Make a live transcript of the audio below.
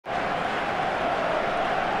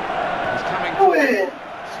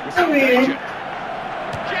was in danger.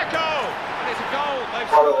 Dzeko! And it's a goal. They've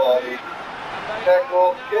scored. Dzeko,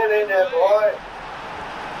 get in there, boy.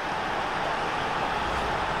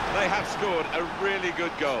 They have scored a really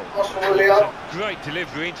good goal. Great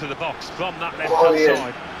delivery into the box from that left-hand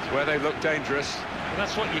side. It's where they look dangerous. And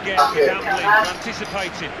that's what you get for gambling, for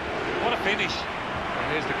anticipating. What a finish.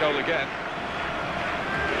 And here's the goal again.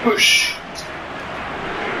 Push.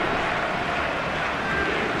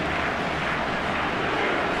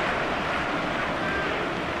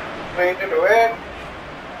 Playing it away.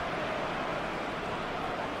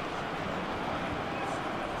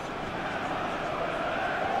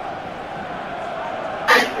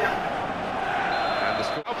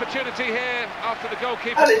 Opportunity here after the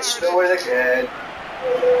goalkeeper. And it's going again.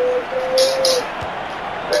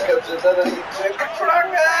 There comes another improbable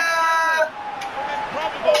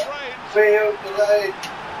range. Failed the line.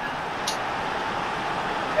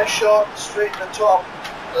 A shot straight in the top,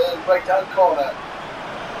 right hand corner.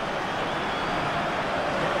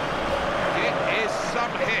 It is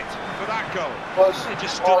some hit for that goal. They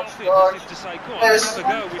just stood off it as if to say, go on, let's have a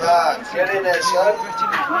go. Get in there, son.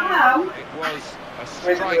 It was a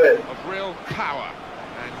strike of real power,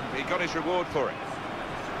 and he got his reward for it.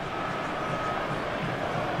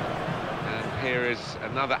 And here is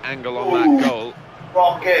another angle on that goal.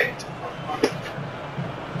 Rocket.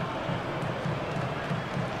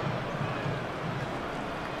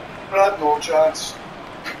 But no chance.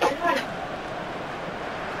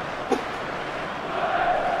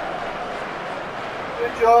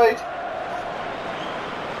 Enjoyed.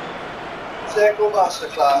 Dzeko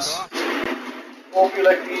Masterclass. Hope you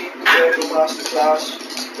like the Dzeko Masterclass.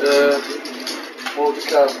 More to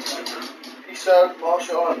come. Peace out, march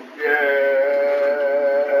on. Yeah.